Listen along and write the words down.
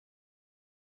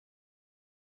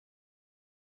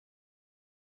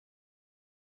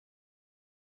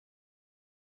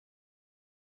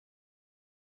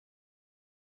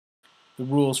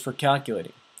the rules for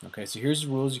calculating. Okay, so here's the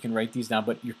rules. You can write these down,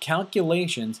 but your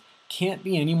calculations can't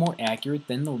be any more accurate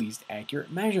than the least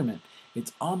accurate measurement.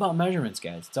 It's all about measurements,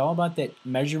 guys. It's all about that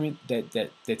measurement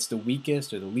that's the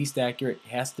weakest or the least accurate.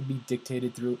 It has to be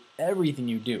dictated through everything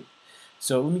you do.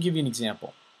 So let me give you an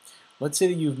example. Let's say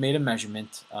that you've made a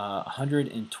measurement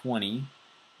 120,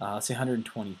 let's say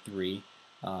 123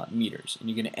 meters, and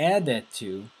you're going to add that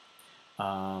to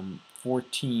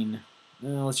 14,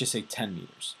 let's just say 10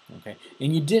 meters, okay?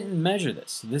 And you didn't measure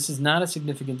this. This is not a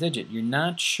significant digit. You're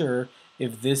not sure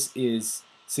if this is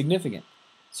significant.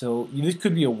 So this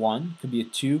could be a 1, could be a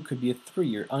 2, could be a 3.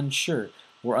 You're unsure.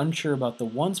 We're unsure about the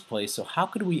ones place, so how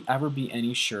could we ever be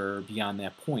any surer beyond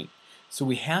that point? So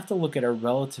we have to look at our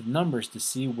relative numbers to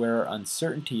see where our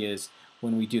uncertainty is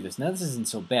when we do this. Now this isn't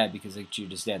so bad because you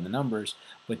just add the numbers,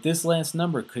 but this last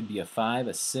number could be a 5,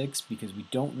 a 6, because we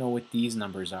don't know what these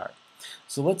numbers are.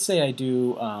 So let's say I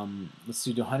do, let's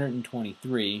do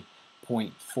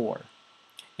 123.4,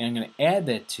 and I'm going to add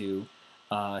that to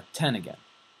 10 again.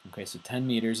 Okay, so 10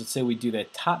 meters. Let's say we do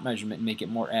that top measurement and make it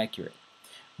more accurate.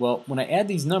 Well, when I add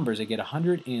these numbers, I get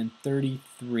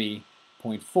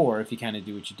 133.4 if you kind of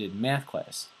do what you did in math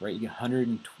class, right? You get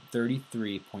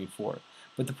 133.4.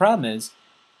 But the problem is,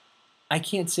 I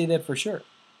can't say that for sure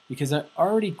because I'm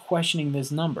already questioning this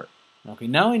number. Okay,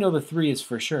 now I know the 3 is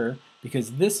for sure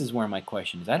because this is where my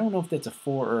question is. I don't know if that's a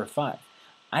 4 or a 5.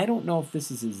 I don't know if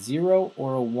this is a 0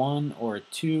 or a 1 or a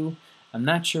 2. I'm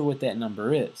not sure what that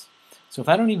number is. So if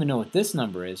I don't even know what this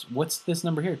number is, what's this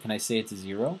number here? Can I say it's a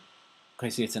 0? Could I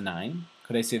say it's a 9?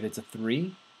 Could I say that's a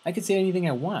 3? I could say anything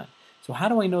I want. So how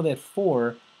do I know that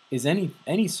 4 is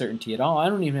any certainty at all? I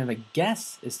don't even have a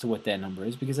guess as to what that number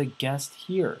is because I guessed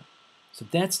here. So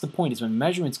that's the point, is my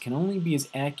measurements can only be as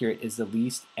accurate as the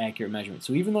least accurate measurement.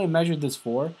 So even though I measured this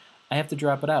 4, I have to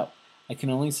drop it out. I can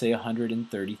only say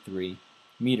 133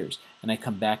 meters, and I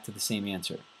come back to the same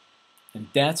answer. And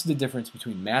that's the difference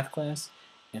between math class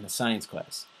and a science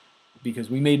class. Because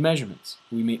we made measurements.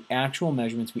 We made actual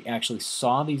measurements. We actually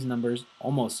saw these numbers,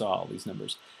 almost saw all these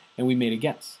numbers, and we made a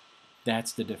guess.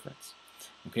 That's the difference.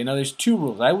 Okay, now there's two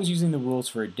rules. I was using the rules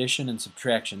for addition and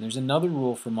subtraction. There's another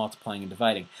rule for multiplying and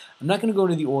dividing. I'm not going to go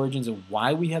to the origins of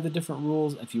why we have the different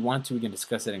rules. If you want to, we can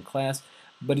discuss that in class,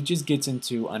 but it just gets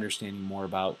into understanding more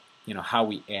about how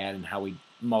we add and how we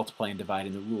multiply and divide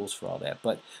and the rules for all that.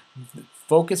 But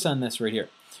focus on this right here.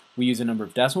 We use a number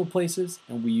of decimal places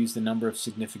and we use the number of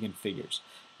significant figures.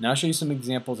 Now I'll show you some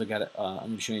examples. I'm going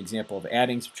to show you an example of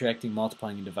adding, subtracting,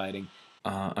 multiplying, and dividing.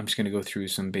 I'm just going to go through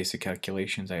some basic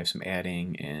calculations. I have some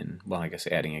adding and, well, I guess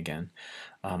adding again,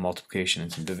 multiplication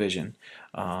and some division.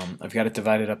 I've got it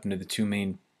divided up into the two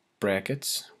main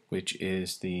brackets, which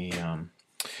is the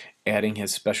adding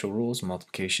has special rules,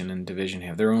 multiplication and division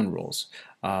have their own rules.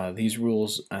 These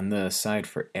rules on the side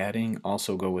for adding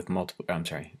also go with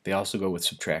they also go with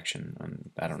subtraction. And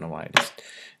I don't know why I just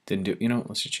didn't do,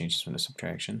 let's just change this one to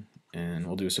subtraction and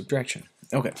we'll do a subtraction.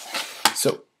 Okay,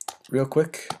 so real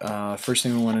quick, first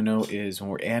thing we want to know is when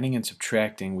we're adding and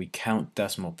subtracting, we count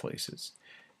decimal places.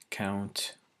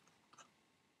 Count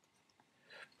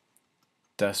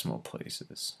decimal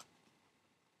places.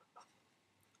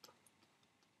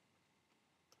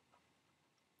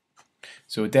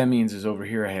 So what that means is over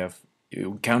here I have,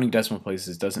 counting decimal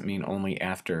places doesn't mean only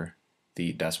after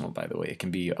the decimal, by the way. It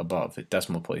can be above. A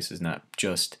decimal place is not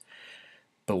just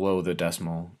below the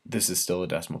decimal. This is still a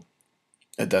decimal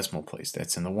place.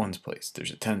 That's in the ones place.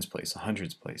 There's a tens place, a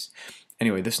hundreds place.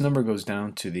 Anyway, this number goes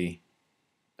down to the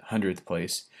hundredth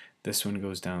place. This one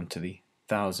goes down to the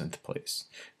thousandth place.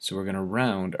 So we're going to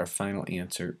round our final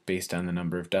answer based on the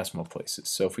number of decimal places.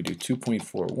 So if we do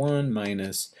 2.41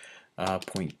 minus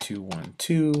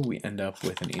 0.212, we end up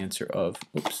with an answer of,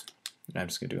 oops, I'm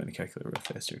just going to do it in the calculator real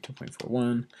faster,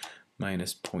 2.41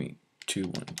 minus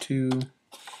 0.212,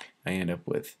 I end up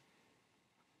with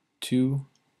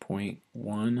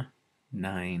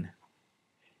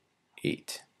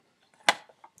 2.198.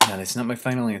 Now that's not my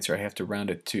final answer. I have to round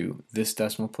it to this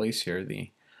decimal place here, the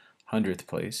hundredth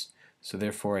place. So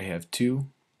therefore I have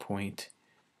 2.20.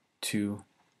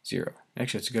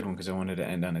 Actually, that's a good one because I wanted to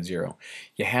end on a 0.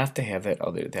 You have to have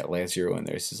that last 0 in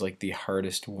there. This is like the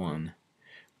hardest one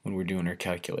when we're doing our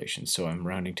calculations. So I'm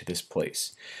rounding to this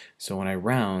place. So when I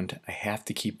round, I have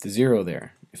to keep the 0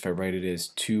 there. If I write it as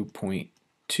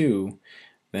 2.2,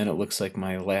 then it looks like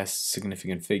my last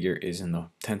significant figure is in the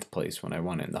 10th place when I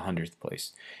want it in the 100th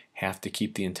place. Have to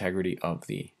keep the integrity of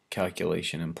the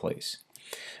calculation in place.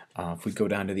 If we go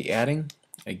down to the adding,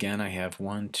 again, I have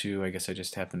 1, 2, I guess I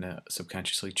just happen to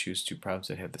subconsciously choose two problems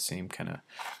that have the same kind of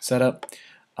setup.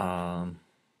 So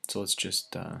let's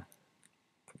just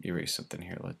erase something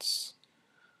here. Let's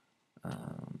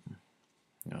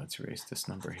Now let's erase this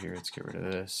number here. Let's get rid of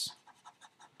this.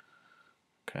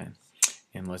 Okay,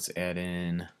 and let's add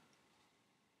in,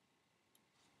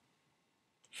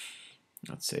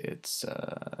 let's say it's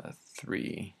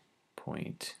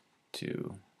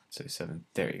 3.2, say 7.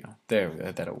 There you go. There,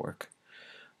 that'll work.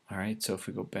 All right, so if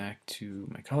we go back to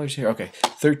my colors here, okay,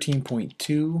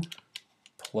 13.2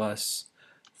 plus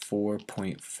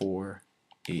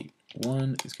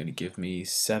 4.481 is going to give me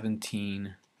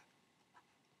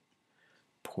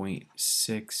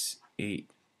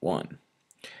 17.681.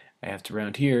 I have to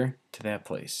round here to that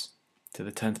place, to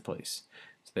the 10th place.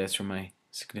 So that's where my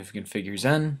significant figures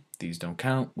end. These don't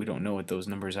count. We don't know what those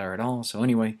numbers are at all. So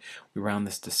anyway, we round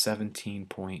this to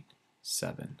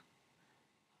 17.7.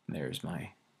 There's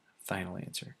my final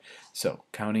answer. So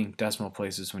counting decimal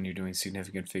places when you're doing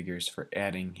significant figures for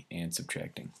adding and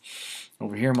subtracting.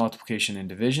 Over here, multiplication and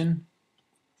division,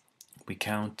 we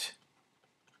count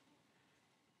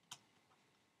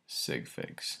sig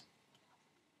figs.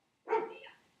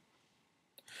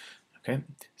 Okay,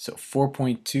 so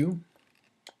 4.2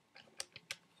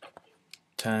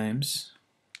 times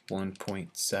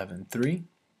 1.73,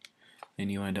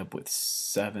 and you end up with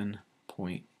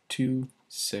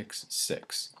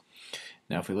 7.266.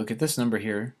 Now if we look at this number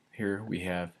here, we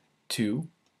have 2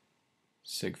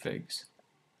 sig figs,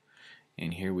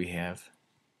 and here we have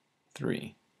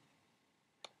 3.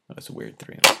 Oh, that's a weird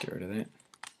 3. Let's get rid of that.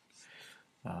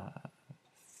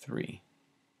 3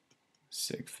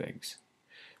 sig figs.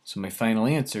 So my final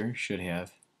answer should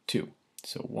have 2.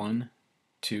 So 1,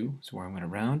 2 is where I'm going to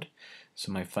round.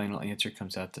 So my final answer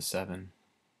comes out to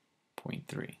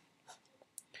 7.3.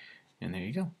 And there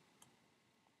you go.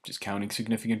 Just counting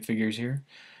significant figures here.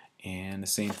 And the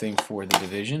same thing for the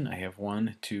division. I have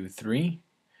 1, 2, 3.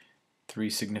 3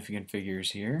 significant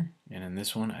figures here. And in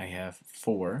this one I have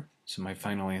 4. So my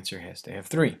final answer has to have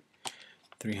 3.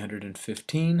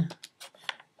 315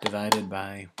 divided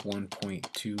by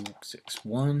 1.261,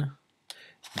 and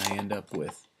I end up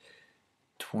with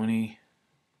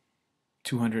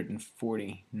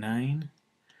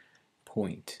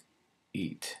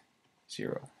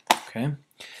 249.80. Okay,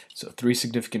 so 3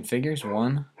 significant figures,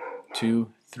 1,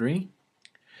 2, 3.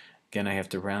 Again, I have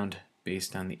to round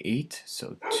based on the 8,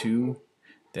 so 2,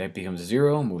 that becomes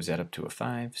 0, moves that up to a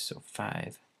 5, so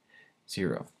 5,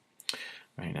 0.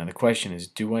 Right, now the question is,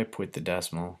 do I put the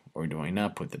decimal or do I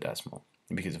not put the decimal?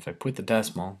 Because if I put the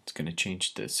decimal, it's going to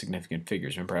change the significant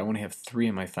figures. Remember, I only have 3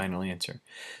 in my final answer.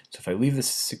 So if I leave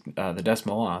the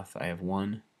decimal off, I have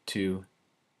 1, 2,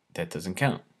 that doesn't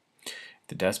count. If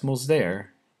the decimal's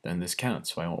there, then this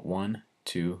counts. So I want 1,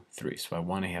 2, 3. So I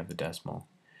want to have the decimal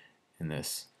in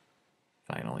this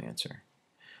final answer.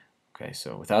 Okay,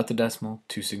 so without the decimal,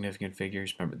 2 significant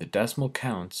figures. Remember, the decimal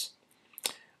counts.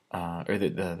 Or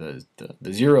the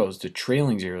zeros, the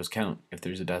trailing zeros count if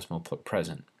there's a decimal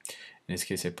present. In this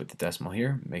case, I put the decimal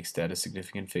here, makes that a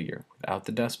significant figure. Without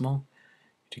the decimal, you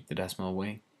take the decimal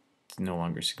away, it's no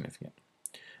longer significant.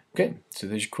 Okay, so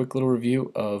there's a quick little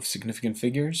review of significant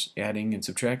figures, adding and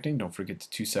subtracting. Don't forget the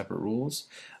 2 separate rules.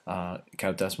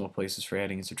 Count decimal places for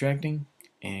adding and subtracting,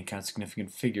 and count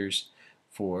significant figures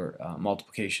for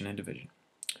multiplication and division.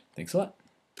 Thanks a lot.